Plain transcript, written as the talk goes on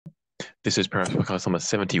This is perhaps podcast number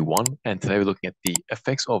 71, and today we're looking at the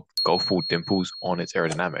effects of golf ball dimples on its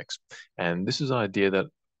aerodynamics. And this is an idea that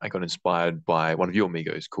I got inspired by one of your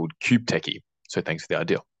amigos called Cube Techie. So thanks for the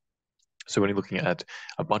idea. So when you're looking at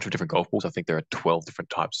a bunch of different golf balls, I think there are 12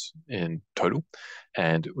 different types in total.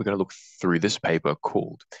 And we're going to look through this paper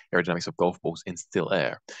called Aerodynamics of Golf Balls in Still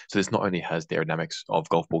Air. So this not only has the aerodynamics of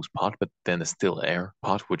golf balls part, but then the still air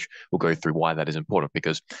part, which we'll go through why that is important.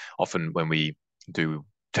 Because often when we do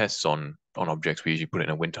tests on objects, we usually put it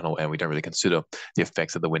in a wind tunnel and we don't really consider the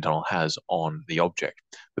effects that the wind tunnel has on the object.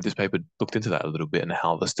 But this paper looked into that a little bit and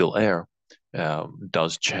how the still air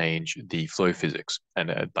does change the flow physics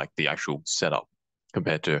and like the actual setup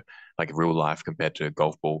compared to like real life, compared to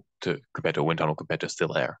golf ball, to compared to a wind tunnel, compared to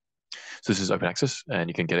still air. So this is open access, and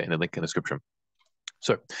you can get it in the link in the description.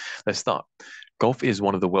 So let's start. Golf is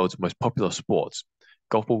one of the world's most popular sports.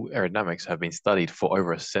 Golf ball aerodynamics have been studied for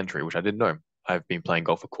over a century, which I didn't know. I've been playing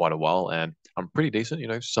golf for quite a while, and I'm pretty decent. You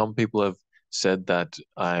know, some people have said that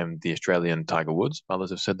I'm the Australian Tiger Woods.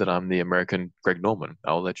 Others have said that I'm the American Greg Norman.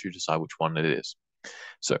 I'll let you decide which one it is.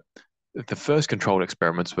 So the first controlled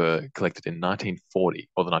experiments were collected in 1940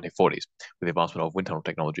 or the 1940s with the advancement of wind tunnel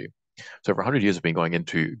technology. So over 100 years have been going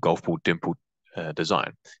into golf ball dimple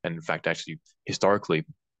design. And in fact, actually, historically,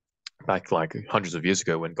 back like hundreds of years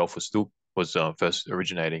ago when golf was still was first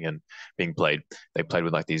originating and being played, they played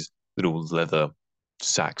with like these little leather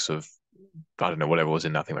sacks of, I don't know, whatever was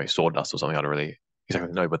in nothing, like sawdust or something. I don't really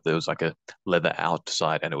exactly know, but there was like a leather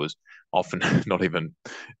outside, and it was often not even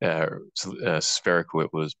spherical.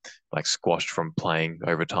 It was like squashed from playing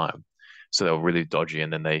over time. So they were really dodgy,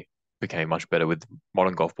 and then they became much better with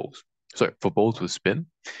modern golf balls. So for balls with spin,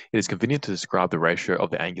 it is convenient to describe the ratio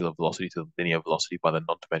of the angular velocity to the linear velocity by the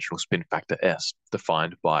non-dimensional spin factor S,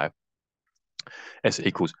 defined by S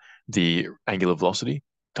equals the angular velocity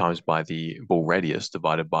times by the ball radius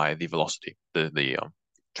divided by the velocity, the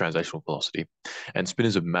translational velocity. And spin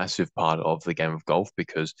is a massive part of the game of golf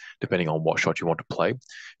because depending on what shot you want to play,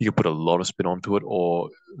 you can put a lot of spin onto it or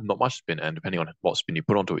not much spin. And depending on what spin you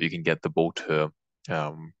put onto it, you can get the ball to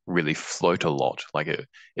really float a lot. Like it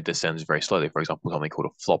descends very slowly. For example, something called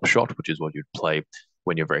a flop shot, which is what you'd play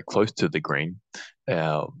when you're very close to the green.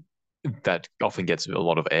 That often gets a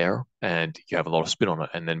lot of air and you have a lot of spin on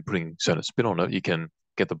it. And then putting certain spin on it, you can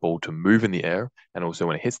get the ball to move in the air. And also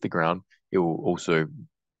when it hits the ground, it will also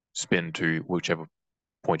spin to whichever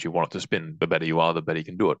point you want it to spin. The better you are, the better you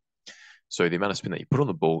can do it. So the amount of spin that you put on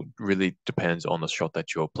the ball really depends on the shot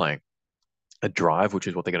that you're playing. A drive, which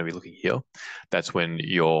is what they're going to be looking here, that's when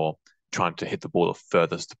you're trying to hit the ball the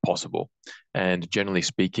furthest possible. And generally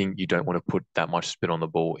speaking, you don't want to put that much spin on the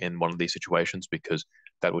ball in one of these situations because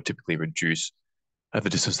that will typically reduce the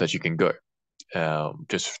distance that you can go.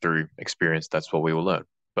 Just through experience, that's what we will learn.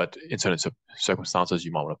 But in certain circumstances,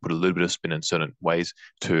 you might want to put a little bit of spin in certain ways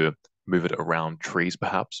to move it around trees,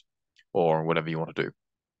 perhaps, or whatever you want to do.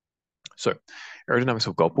 So, aerodynamics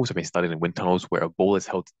of golf balls have been studied in wind tunnels where a ball is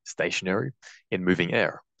held stationary in moving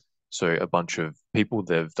air. So, a bunch of people,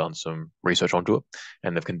 they've done some research onto it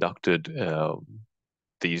and they've conducted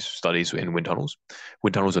these studies in wind tunnels.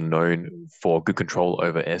 Wind tunnels are known for good control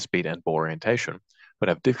over airspeed and ball orientation, but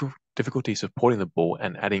have difficulty supporting the ball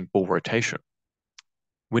and adding ball rotation.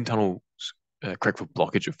 Wind tunnels correct for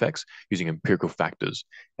blockage effects using empirical factors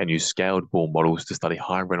and use scaled ball models to study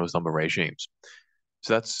high Reynolds number regimes.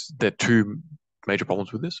 So there are two major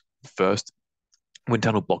problems with this. First, wind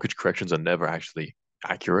tunnel blockage corrections are never actually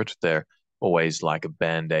accurate. They're always like a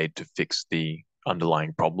band-aid to fix the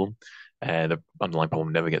underlying problem. And the underlying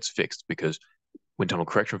problem never gets fixed because wind tunnel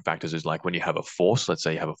correction factors is like when you have a force, let's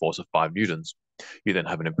say you have a force of 5 newtons, you then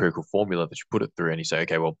have an empirical formula that you put it through and you say,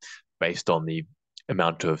 okay, well, based on the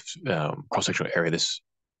amount of cross-sectional area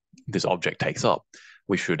this object takes up,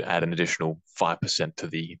 we should add an additional 5% to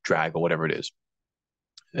the drag or whatever it is.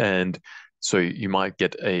 And so you might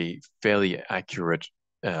get a fairly accurate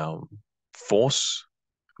force,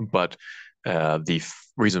 but the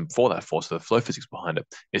reason for that force, the flow physics behind it,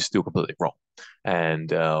 is still completely wrong.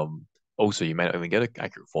 And also, you may not even get an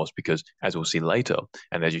accurate force because, as we'll see later,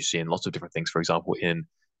 and as you see in lots of different things, for example, in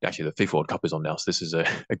actually the FIFA World Cup is on now, so this is a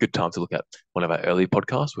good time to look at one of our early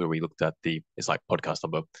podcasts where we looked at it's like podcast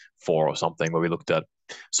number 4 or something, where we looked at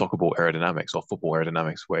soccer ball aerodynamics or football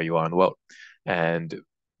aerodynamics, where you are in the world. And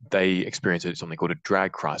they experience something called a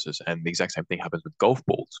drag crisis. And the exact same thing happens with golf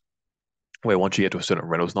balls, where once you get to a certain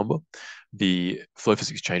Reynolds number, the flow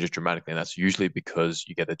physics changes dramatically. And that's usually because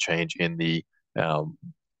you get a change in the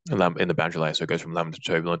boundary layer. So it goes from laminar to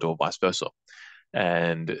turbulent or vice versa.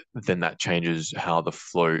 And then that changes how the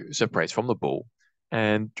flow separates from the ball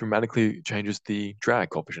and dramatically changes the drag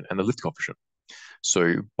coefficient and the lift coefficient.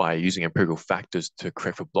 So by using empirical factors to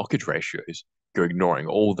correct for blockage ratios, you're ignoring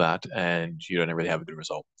all that and you don't really have a good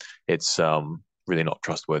result. It's really not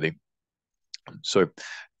trustworthy. So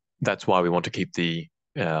that's why we want to keep the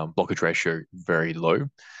blockage ratio very low.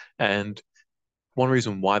 And one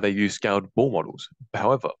reason why they use scaled ball models.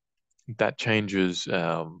 However, that changes,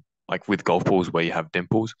 like with golf balls where you have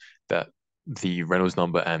dimples, that the Reynolds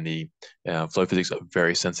number and the flow physics are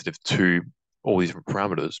very sensitive to all these different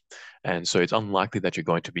parameters. And so it's unlikely that you're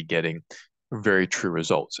going to be getting very true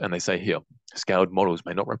results. And they say here, scaled models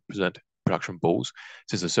may not represent production balls,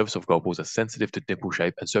 since the surface of golf balls are sensitive to dimple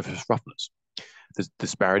shape and surface roughness. The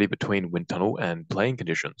disparity between wind tunnel and playing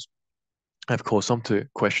conditions have caused some to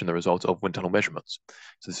question the results of wind tunnel measurements.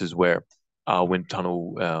 So this is where are wind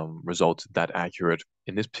tunnel results that accurate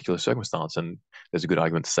in this particular circumstance? And there's a good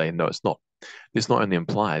argument to say, no, it's not. This not only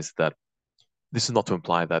implies that this is not to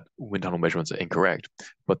imply that wind tunnel measurements are incorrect,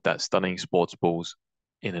 but that studying sports balls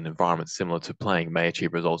in an environment similar to playing may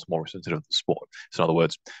achieve results more sensitive to the sport. So in other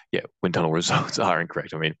words, yeah, wind tunnel results are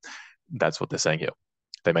incorrect. I mean, that's what they're saying here.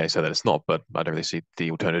 They may say that it's not, but I don't really see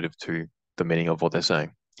the alternative to the meaning of what they're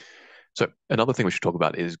saying. So another thing we should talk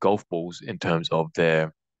about is golf balls in terms of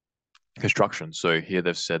their construction. So here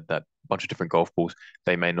they've said that a bunch of different golf balls,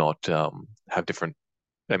 they may not have different,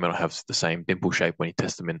 they may not have the same dimple shape when you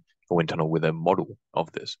test them in a wind tunnel with a model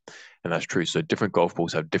of this. And that's true. So different golf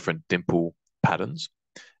balls have different dimple patterns.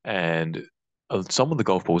 And some of the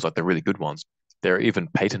golf balls, like the really good ones, they're even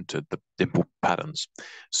patented the dimple patterns.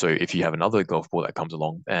 So if you have another golf ball that comes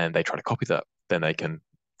along and they try to copy that, then they can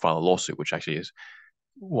file a lawsuit, which actually is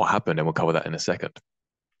what happened, and we'll cover that in a second.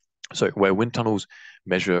 So where wind tunnels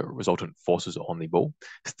measure resultant forces on the ball,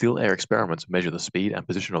 still air experiments measure the speed and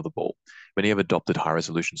position of the ball. Many have adopted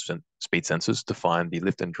high-resolution speed sensors to find the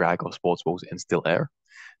lift and drag of sports balls in still air.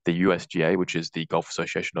 The USGA, which is the Golf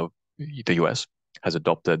Association of the US, has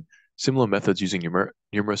adopted similar methods using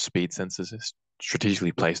numerous speed sensors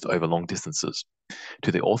strategically placed over long distances.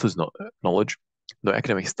 To the author's knowledge, no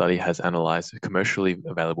academic study has analyzed commercially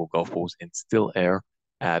available golf balls in still air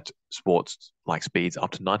at sports like speeds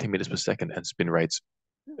up to 90 meters per second and spin rates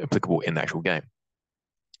applicable in the actual game.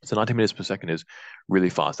 So 90 meters per second is really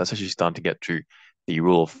fast. That's actually starting to get to the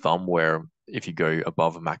rule of thumb where if you go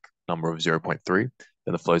above a Mach number of 0.3,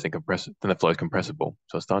 then the flow is compressible.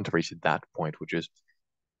 So it's starting to reach that point, which is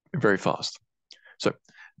very fast. So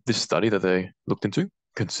this study that they looked into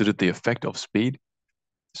considered the effect of speed,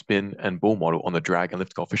 spin, and ball model on the drag and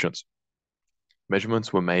lift coefficients.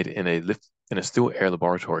 Measurements were made in a still air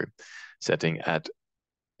laboratory setting at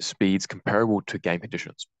speeds comparable to game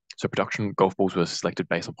conditions. So production golf balls were selected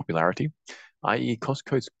based on popularity, i.e.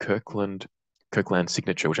 Costco's Kirkland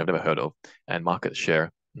signature, which I've never heard of, and market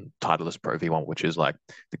share Titleist Pro V1, which is like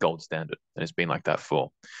the gold standard. And it's been like that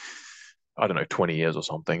for, I don't know, 20 years or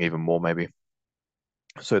something, even more maybe.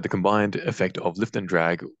 So the combined effect of lift and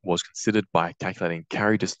drag was considered by calculating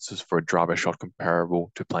carry distances for a driver shot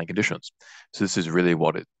comparable to playing conditions. So this is really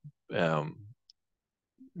what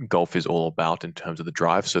golf is all about in terms of the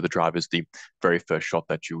drive. So the drive is the very first shot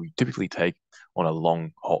that you typically take on a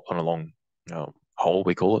long hole,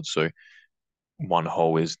 we call it. So one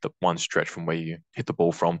hole is the one stretch from where you hit the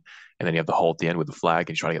ball from, and then you have the hole at the end with the flag,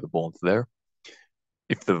 and you try to get the ball into there.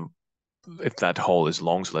 If that hole is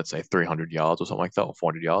long, so let's say 300 yards or something like that, or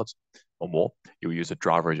 400 yards or more, you'll use a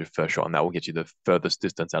driver as your first shot, and that will get you the furthest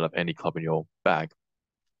distance out of any club in your bag.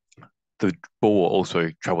 The ball will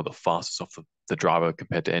also travel the fastest off the driver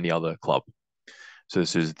compared to any other club. So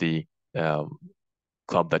this is the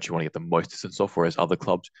club that you want to get the most distance off, whereas other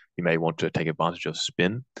clubs, you may want to take advantage of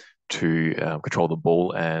spin to control the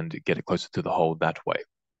ball and get it closer to the hole that way.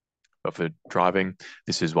 But for driving,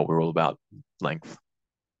 this is what we're all about, length.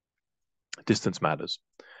 Distance matters.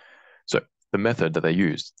 So the method that they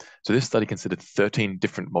used. So this study considered 13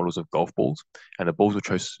 different models of golf balls, and the balls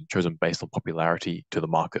were chosen based on popularity to the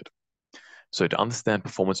market. So to understand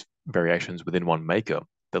performance variations within one maker,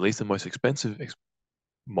 the least and most expensive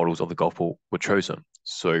models of the golf ball were chosen.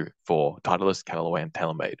 So for Titleist, Callaway, and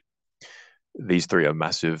TaylorMade. These three are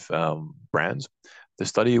massive brands. The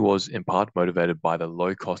study was in part motivated by the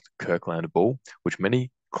low-cost Kirkland ball, which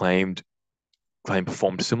many claim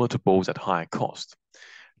performed similar to balls at higher cost.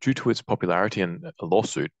 Due to its popularity and a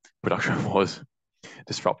lawsuit, production was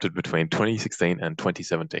disrupted between 2016 and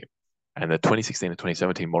 2017. And the 2016 and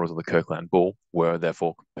 2017 models of the Kirkland ball were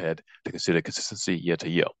therefore compared to consider consistency year to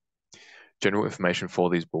year. General information for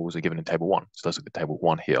these balls are given in Table 1. So let's look at Table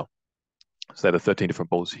 1 here. So there are 13 different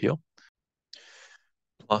balls here,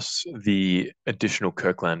 plus the additional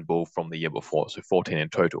Kirkland ball from the year before, so 14 in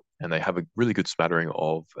total. And they have a really good smattering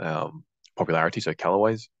of popularity. So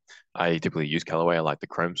Callaways, I typically use Callaway. I like the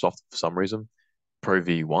Chrome Soft for some reason. Pro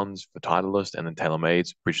V1s for Titleist, and then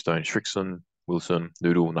TaylorMade's, Bridgestone, Srixon, Wilson,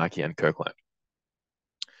 Noodle, Nike, and Kirkland.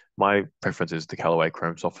 My preference is the Callaway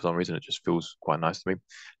Chrome Soft for some reason. It just feels quite nice to me.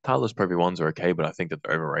 Titleist Pro V1s are okay, but I think that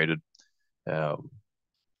they're overrated. Um,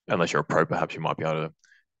 Unless you're a pro, perhaps you might be able to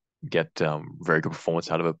get very good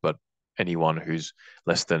performance out of it. But anyone who's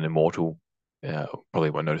less than immortal probably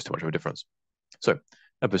won't notice too much of a difference. So,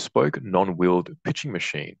 a bespoke non-wheeled pitching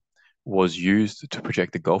machine was used to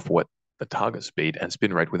project the golf ball at the target speed and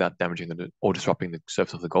spin rate without damaging or disrupting the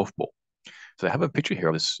surface of the golf ball. So they have a picture here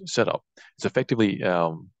of this setup. It's effectively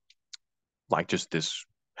like just this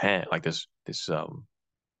hand, like this I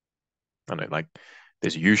don't know, like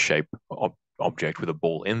this U-shape object with a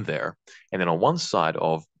ball in there. And then on one side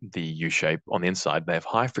of the U-shape, on the inside, they have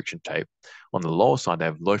high friction tape. On the lower side, they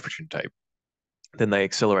have low friction tape. Then they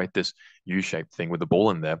accelerate this U-shaped thing with the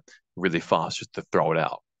ball in there really fast just to throw it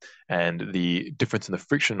out. And the difference in the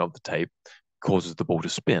friction of the tape causes the ball to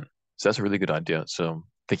spin. So that's a really good idea. So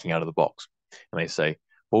thinking out of the box. And they say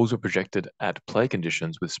balls were projected at play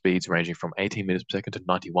conditions with speeds ranging from 18 meters per second to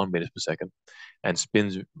 91 meters per second, and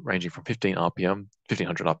spins ranging from 1500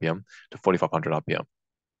 RPM to 4500 RPM.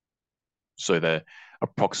 So they're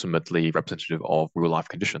approximately representative of real life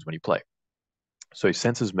conditions when you play. So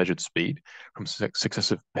sensors measured speed from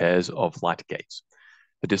successive pairs of light gates.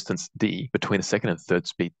 The distance d between the second and third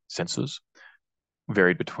speed sensors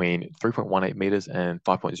varied between 3.18 meters and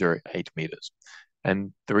 5.08 meters.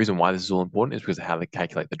 And the reason why this is all important is because of how they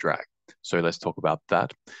calculate the drag. So let's talk about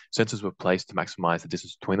that. Sensors were placed to maximize the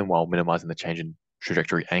distance between them while minimizing the change in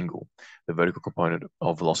trajectory angle. The vertical component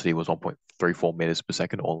of velocity was 1.34 meters per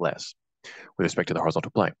second or less with respect to the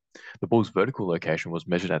horizontal plane. The ball's vertical location was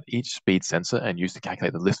measured at each speed sensor and used to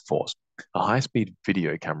calculate the lift force. A high-speed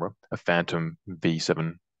video camera, a Phantom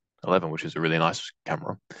V711, which is a really nice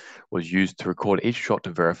camera, was used to record each shot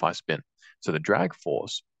to verify spin. So the drag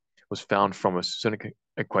force was found from a certain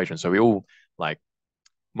equation. So we all, like,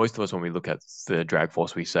 most of us, when we look at the drag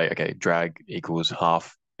force, we say, okay, drag equals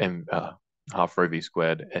half rho v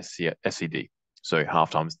squared SCD. So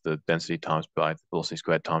half times the density times by the velocity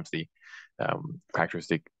squared times the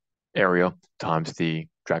characteristic area times the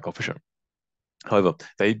drag coefficient. However,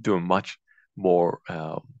 they do a much more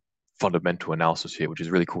fundamental analysis here, which is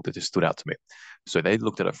really cool that this stood out to me. So they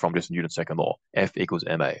looked at it from just Newton's second law, F equals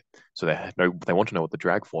ma. So they want to know what the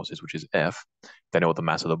drag force is, which is F. They know what the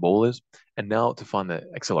mass of the ball is. And now to find the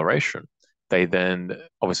acceleration, they then,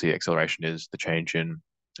 obviously acceleration is the change in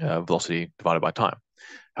velocity divided by time.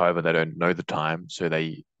 However, they don't know the time, so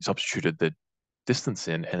they substituted the distance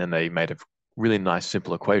in, and then they made a really nice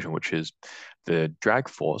simple equation, which is the drag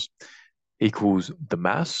force equals the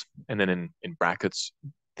mass, and then in brackets,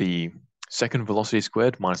 the second velocity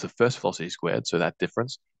squared minus the first velocity squared, so that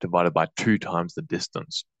difference, divided by 2 times the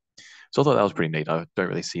distance. So I thought that was pretty neat. I don't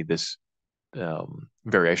really see this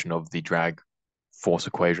variation of the drag force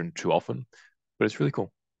equation too often, but it's really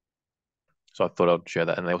cool. So I thought I'd share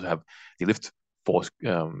that. And they also have the lift force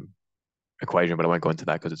equation, but I won't go into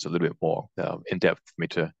that because it's a little bit more in depth for me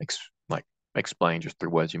to explain just through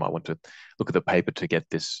words. You might want to look at the paper to get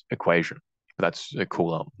this equation. But that's a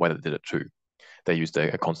cool way that they did it too. They used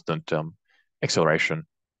a constant acceleration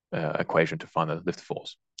equation to find the lift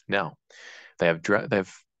force. Now they have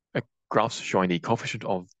graphs showing the coefficient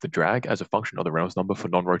of the drag as a function of the Reynolds number for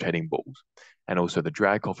non-rotating balls, and also the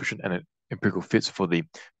drag coefficient and empirical fits for the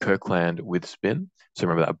Kirkland with spin. So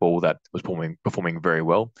remember that ball that was performing very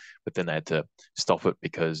well, but then they had to stop it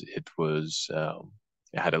because it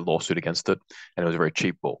had a lawsuit against it, and it was a very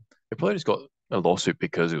cheap ball. It probably just got a lawsuit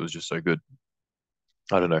because it was just so good.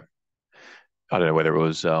 I don't know. I don't know whether it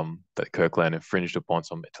was that Kirkland infringed upon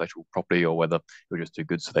some intellectual property or whether it was just too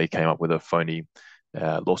good, so they came up with a phony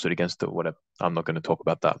lawsuit against it or whatever. I'm not going to talk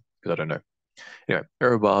about that because I don't know. Anyway,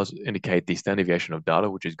 error bars indicate the standard deviation of data,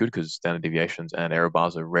 which is good because standard deviations and error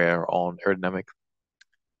bars are rare on aerodynamic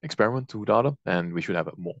experimental data, and we should have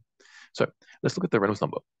it more. So let's look at the Reynolds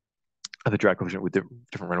number and the drag coefficient with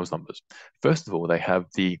different Reynolds numbers. First of all, they have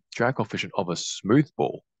the drag coefficient of a smooth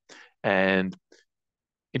ball, and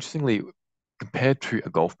interestingly, compared to a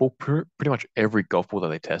golf ball, pretty much every golf ball that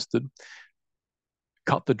they tested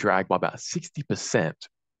cut the drag by about 60%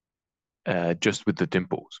 just with the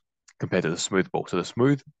dimples compared to the smooth ball. So the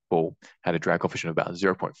smooth ball had a drag coefficient of about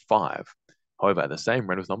 0.5. However, at the same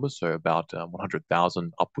Reynolds numbers, so about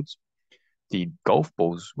 100,000 upwards, the golf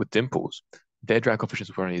balls with dimples, their drag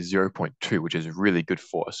coefficients were only 0.2, which is really good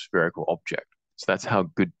for a spherical object. So that's how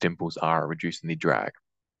good dimples are at reducing the drag.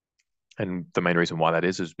 And the main reason why that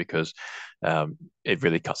is because it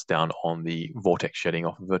really cuts down on the vortex shedding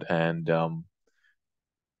off of it, and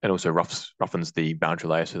also roughens the boundary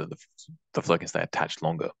layer so that the flow can stay attached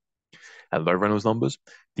longer. At low Reynolds numbers,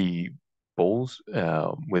 the balls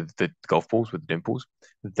with the golf balls with dimples,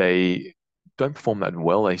 they don't perform that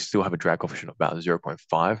well. They still have a drag coefficient of about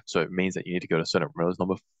 0.5. So it means that you need to go to a certain Reynolds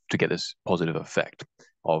number to get this positive effect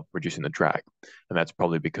of reducing the drag. And that's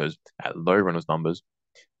probably because at low Reynolds numbers,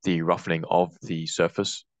 the roughening of the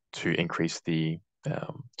surface to increase the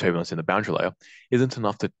turbulence in the boundary layer isn't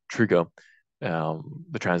enough to trigger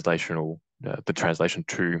the translation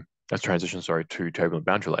to to turbulent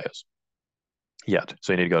boundary layers yet.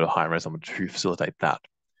 So you need to go to a higher Reynolds number to facilitate that.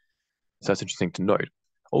 So that's interesting to note.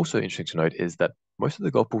 Also interesting to note is that most of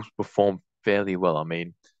the golf balls perform fairly well. I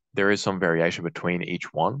mean, there is some variation between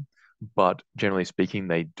each one, but generally speaking,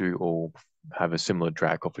 they do all have a similar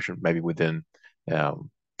drag coefficient, maybe within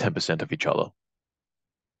 10% of each other.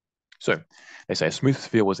 So they say a smooth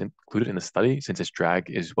sphere was included in the study since its drag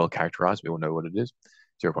is well characterized. We all know what it is,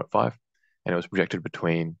 0.5, and it was projected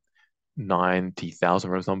between 90,000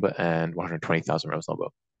 Reynolds number and 120,000 Reynolds number.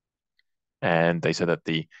 And they said that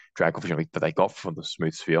the drag coefficient that they got from the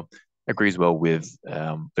smooth sphere agrees well with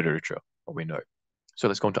literature, what we know. So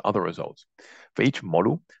let's go on to other results. For each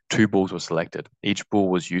model, 2 balls were selected. Each ball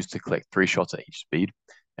was used to collect 3 shots at each speed,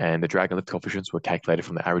 and the drag and lift coefficients were calculated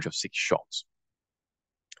from the average of 6 shots.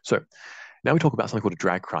 So now we talk about something called a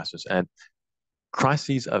drag crisis, and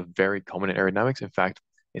crises are very common in aerodynamics. In fact,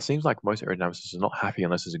 it seems like most aerodynamicists are not happy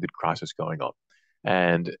unless there's a good crisis going on.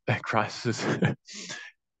 And a crisis,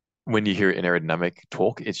 when you hear it in aerodynamic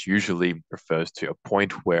talk, it usually refers to a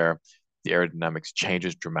point where the aerodynamics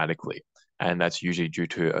changes dramatically. And that's usually due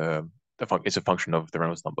to it's a function of the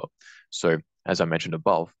Reynolds number. So as I mentioned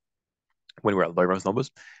above, when we're at low Reynolds numbers,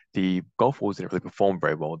 the golf balls didn't really perform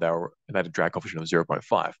very well. They had a drag coefficient of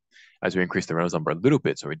 0.5. As we increase the Reynolds number a little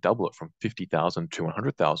bit, so we double it from 50,000 to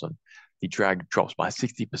 100,000, the drag drops by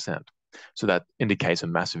 60%. So that indicates a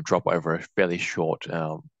massive drop over a fairly short,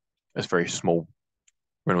 a very small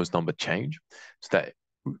Reynolds number change. So that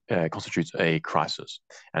constitutes a crisis.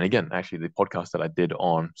 And again, actually, the podcast that I did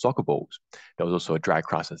on soccer balls, there was also a drag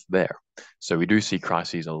crisis there. So we do see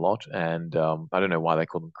crises a lot, and I don't know why they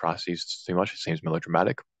call them crises too much. It seems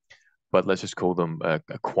melodramatic, but let's just call them a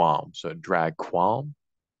qualm. So drag qualm,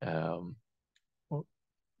 and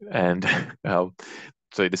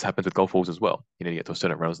so this happens with golf balls as well. You need to get to a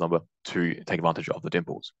certain Reynolds number to take advantage of the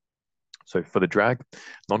dimples. So for the drag,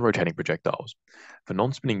 non-rotating projectiles. For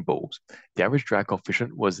non-spinning balls, the average drag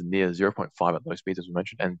coefficient was near 0.5 at low speeds, as we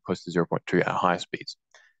mentioned, and close to 0.2 at higher speeds.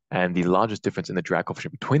 And the largest difference in the drag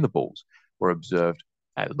coefficient between the balls were observed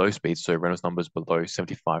at low speeds, so Reynolds numbers below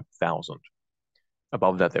 75,000.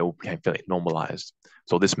 Above that, they all became fairly normalized.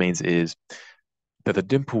 So what this means is that the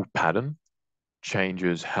dimple pattern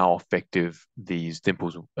changes how effective these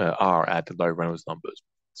dimples are at low Reynolds numbers.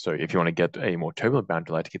 So if you want to get a more turbulent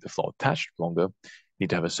boundary layer to keep the flow attached longer, you need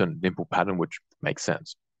to have a certain dimple pattern, which makes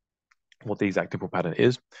sense. What the exact dimple pattern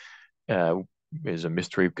is a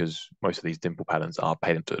mystery because most of these dimple patterns are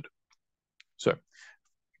patented. So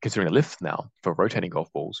considering a lift now for rotating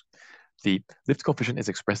golf balls, the lift coefficient is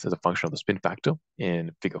expressed as a function of the spin factor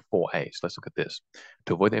in figure 4a. So let's look at this.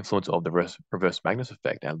 To avoid the influence of the reverse Magnus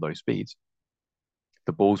effect at low speeds,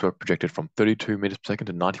 the balls were projected from 32 meters per second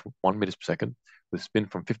to 91 meters per second with spin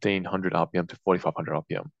from 1500 RPM to 4500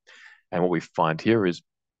 RPM. And what we find here is,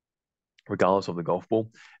 regardless of the golf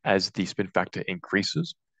ball, as the spin factor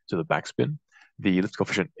increases, so the backspin, the lift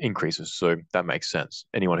coefficient increases. So that makes sense.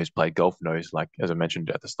 Anyone who's played golf knows, like, as I mentioned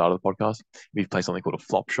at the start of the podcast, if you play something called a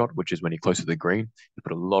flop shot, which is when you're close to the green, you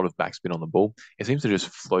put a lot of backspin on the ball. It seems to just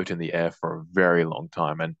float in the air for a very long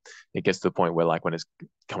time. And it gets to the point where, like, when it's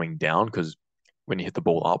coming down, because when you hit the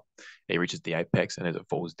ball up, it reaches the apex, and as it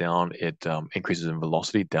falls down, it increases in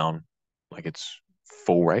velocity down like its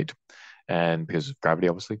full rate, and because of gravity,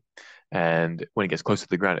 obviously. And when it gets close to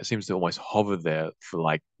the ground, it seems to almost hover there for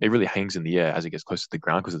like, it really hangs in the air as it gets close to the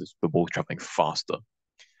ground because the ball's traveling faster.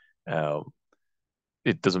 Uh,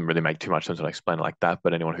 it doesn't really make too much sense when I explain it like that,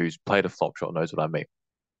 but anyone who's played a flop shot knows what I mean.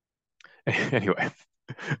 Anyway,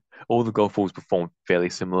 all the golf balls perform fairly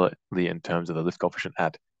similarly in terms of the lift coefficient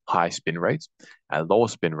at high spin rates. At lower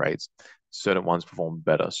spin rates, certain ones perform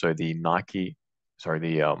better. So the Nike and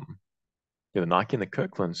the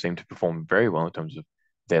Kirkland seem to perform very well in terms of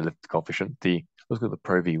their lift coefficient. Let's look at the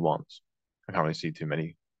Pro V1s. I can't really see too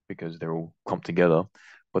many because they're all clumped together,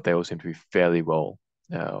 but they all seem to be fairly well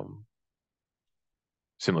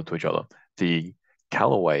similar to each other. The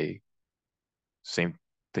Callaway seem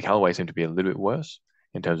to be a little bit worse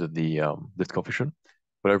in terms of the lift coefficient.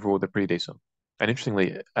 but overall they're pretty decent. And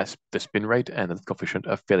interestingly, as the spin rate and the lift coefficient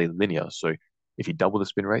are fairly linear. So if you double the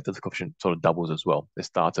spin rate, the lift coefficient sort of doubles as well. It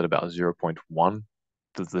starts at about 0.1,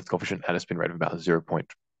 the lift coefficient at a spin rate of about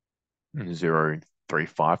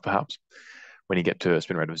 0.035 perhaps. When you get to a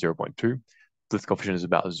spin rate of 0.2, the lift coefficient is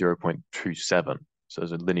about 0.27. So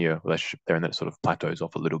there's a linear relationship there, and then it sort of plateaus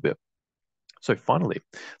off a little bit. So finally,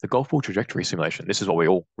 the golf ball trajectory simulation. This is what we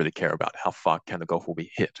all really care about. How far can the golf ball be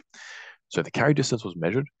hit? So the carry distance was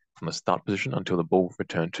measured from the start position until the ball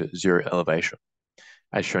returned to zero elevation.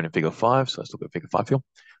 As shown in figure 5, so let's look at figure 5 here.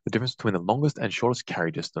 The difference between the longest and shortest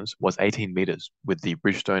carry distance was 18 meters with the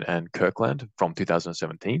Bridgestone and Kirkland from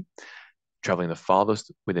 2017, traveling the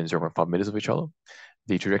farthest within 0.5 meters of each other.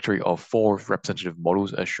 The trajectory of 4 representative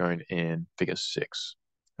models as shown in figure 6.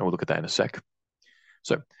 And we'll look at that in a sec.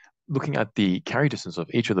 So looking at the carry distance of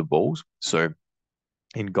each of the balls. So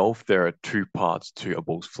in golf, there are 2 parts to a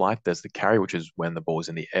ball's flight. There's the carry, which is when the ball is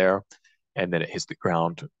in the air, and then it hits the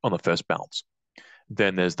ground on the first bounce.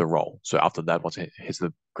 Then there's the roll. So after that, once it hits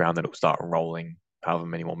the ground, then it will start rolling however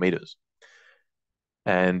many more meters.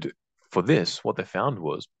 And for this, what they found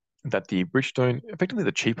was that the Bridgestone, effectively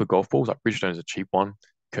the cheaper golf balls, like Bridgestone is a cheap one,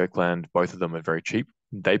 Kirkland, both of them are very cheap.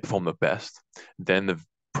 They perform the best. Then the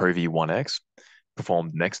Pro V1X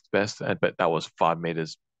performed next best, but that was 5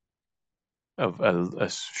 meters of a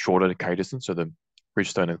shorter carry distance. So the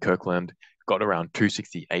Bridgestone and Kirkland got around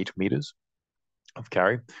 268 meters of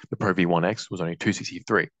carry. The Pro V1X was only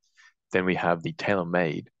 263. Then we have the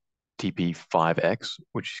TaylorMade TP5X,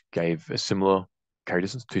 which gave a similar carry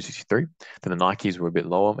distance, 263. Then the Nikes were a bit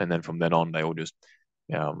lower, and then from then on, they all just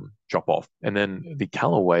drop off. And then the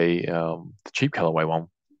Callaway, the cheap Callaway one,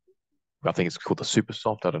 I think it's called the Super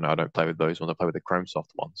Soft. I don't know. I don't play with those ones. I play with the Chrome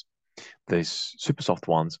Soft ones. These Super Soft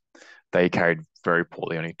ones, they carried very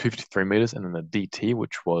poorly, only 253 meters. And then the DT,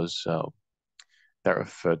 which was that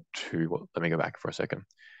referred to, well, let me go back for a second.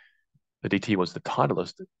 The DT was the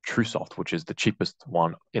Titleist True Soft, which is the cheapest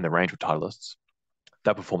one in the range of Titleists.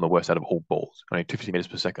 That performed the worst out of all balls, only 250 meters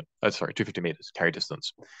per second. Sorry, 250 meters carry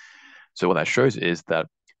distance. So what that shows is that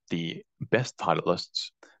the best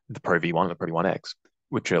Titleists, the Pro V1 and the Pro V1X,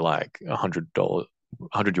 which are like $100,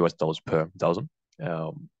 $100 per dozen,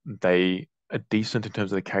 they are decent in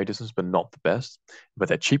terms of the carry distance, but not the best. But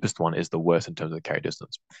their cheapest one is the worst in terms of the carry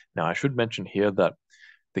distance. Now, I should mention here that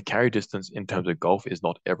the carry distance in terms of golf is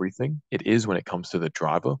not everything. It is when it comes to the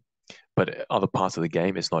driver, but other parts of the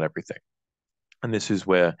game, it's not everything. And this is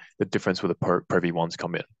where the difference with the Pro V1s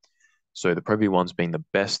come in. So the Pro V1s being the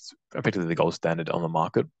best, effectively the gold standard on the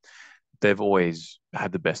market, they've always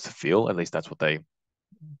had the best feel. At least that's what they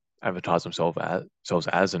advertise themselves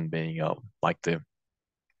as, and being like the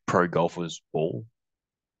pro golfer's ball.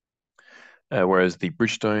 Whereas the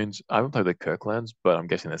Bridgestones, I haven't played the Kirklands, but I'm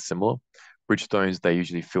guessing they're similar. Bridgestones, they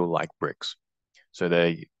usually feel like bricks. So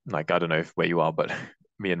they, like, I don't know where you are, but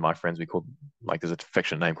me and my friends, we call, like, there's a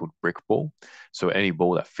affectionate name called brick ball. So any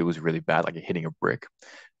ball that feels really bad, like you're hitting a brick,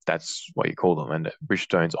 that's what you call them. And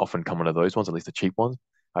Bridgestones often come under those ones, at least the cheap ones.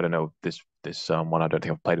 I don't know this one. I don't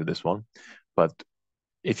think I've played with this one, but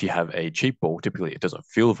if you have a cheap ball, typically it doesn't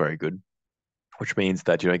feel very good, which means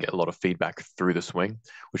that you don't get a lot of feedback through the swing,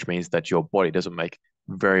 which means that your body doesn't make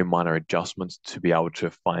very minor adjustments to be able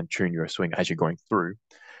to fine tune your swing as you're going through,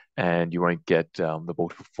 and you won't get the ball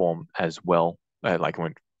to perform as well. Like you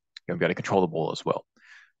won't be able to control the ball as well.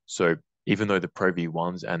 So even though the Pro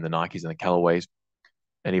V1s and the Nikes and the Callaways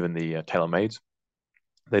and even the TaylorMades,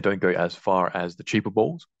 they don't go as far as the cheaper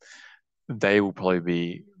balls, they will probably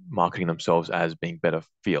be marketing themselves as being better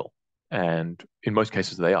feel. And in most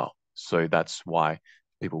cases, they are. So that's why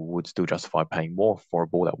people would still justify paying more for a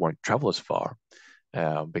ball that won't travel as far,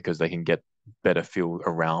 because they can get better feel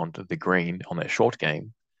around the green on their short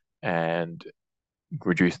game and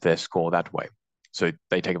reduce their score that way. So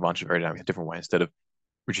they take advantage of aerodynamics a different way. Instead of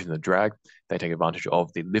reducing the drag, they take advantage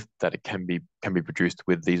of the lift that it can be produced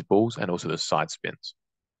with these balls, and also the side spins.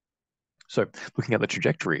 So looking at the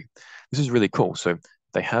trajectory, this is really cool. So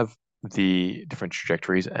they have the different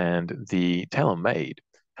trajectories, and the TaylorMade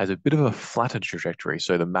has a bit of a flatter trajectory.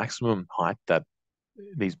 So the maximum height that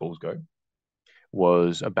these balls go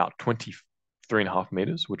was about 23.5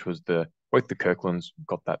 meters, which was both the Kirklands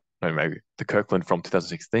got that. No, maybe the Kirkland from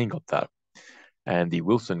 2016 got that, and the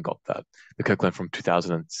Wilson got that. The Kirkland from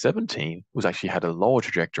 2017 was actually had a lower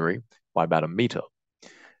trajectory by about a meter,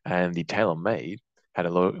 and the TaylorMade had a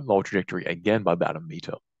lower trajectory again by about a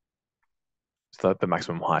meter. So the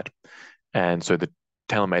maximum height. And so the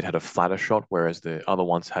TaylorMade had a flatter shot, whereas the other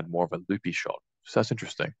ones had more of a loopy shot. So that's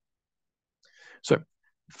interesting. So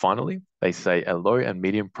finally, they say a low and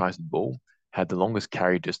medium priced ball had the longest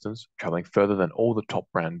carry distance, traveling further than all the top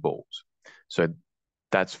brand balls. So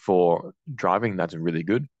that's for driving, that's really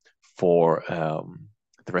good. For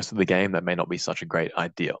the rest of the game, that may not be such a great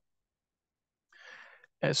idea.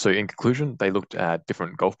 So in conclusion, they looked at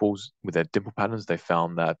different golf balls with their dimple patterns. They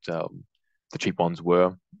found that the cheap ones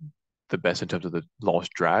were the best in terms of the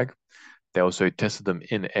lowest drag. They also tested them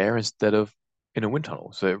in air instead of in a wind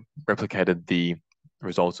tunnel. So it replicated the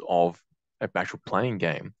results of an actual playing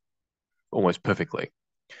game almost perfectly.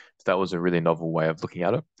 So that was a really novel way of looking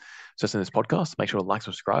at it. So that's in this podcast. Make sure to like,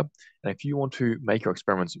 subscribe. And if you want to make your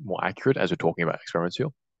experiments more accurate, as we're talking about experiments here,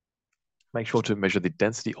 make sure to measure the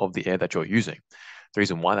density of the air that you're using. The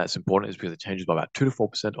reason why that's important is because it changes by about 2 to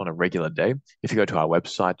 4% on a regular day. If you go to our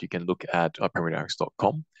website, you can look at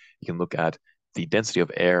aerodynamics.com. You can look at the density of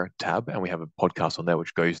air tab, and we have a podcast on there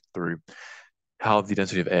which goes through how the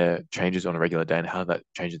density of air changes on a regular day and how that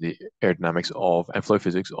changes the aerodynamics of and flow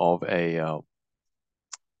physics of a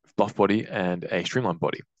bluff body and a streamlined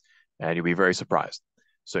body. And you'll be very surprised.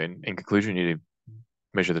 So in conclusion, you need to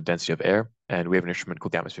measure the density of air, and we have an instrument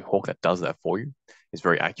called the Atmosphere Hawk that does that for you. It's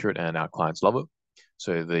very accurate, and our clients love it.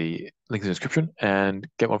 So the link is in the description, and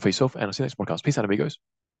get one for yourself, and I'll see you next podcast. Peace out, amigos.